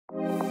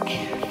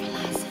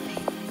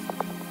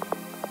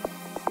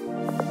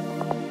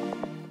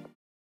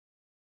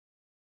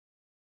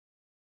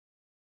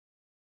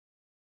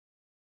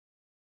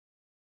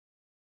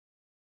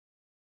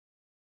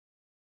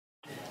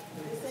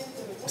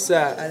What's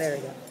up? Oh, there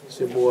we go. It's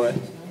your boy.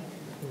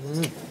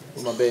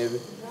 With my baby.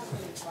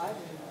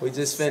 We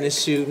just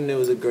finished shooting. It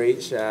was a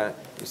great shot.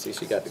 You see,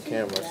 she got the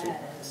camera.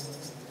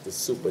 The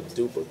super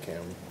duper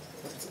camera.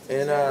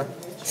 And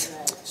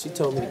she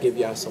told me to give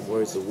y'all some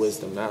words of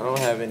wisdom. Now, I don't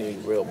have any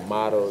real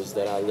mottos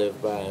that I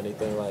live by,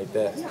 anything like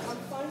that.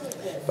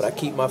 But I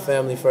keep my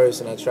family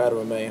first, and I try to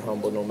remain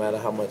humble no matter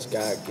how much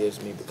God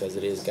gives me, because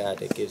it is God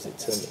that gives it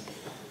to me.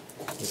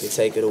 He can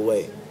take it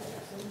away.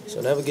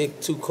 So never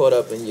get too caught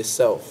up in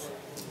yourself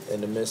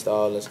in the midst of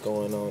all that's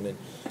going on. And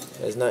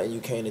there's nothing you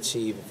can't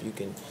achieve. If you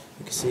can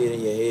see it in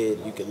your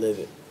head, you can live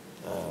it.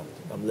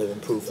 I'm living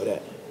proof of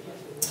that.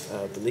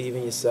 Believe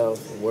in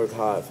yourself and work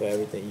hard for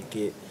everything you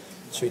get.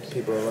 Treat the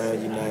people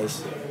around you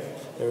nice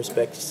and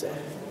respect yourself.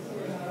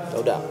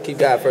 No doubt. Keep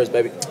God first,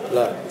 baby.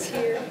 Love.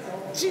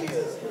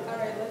 Cheers.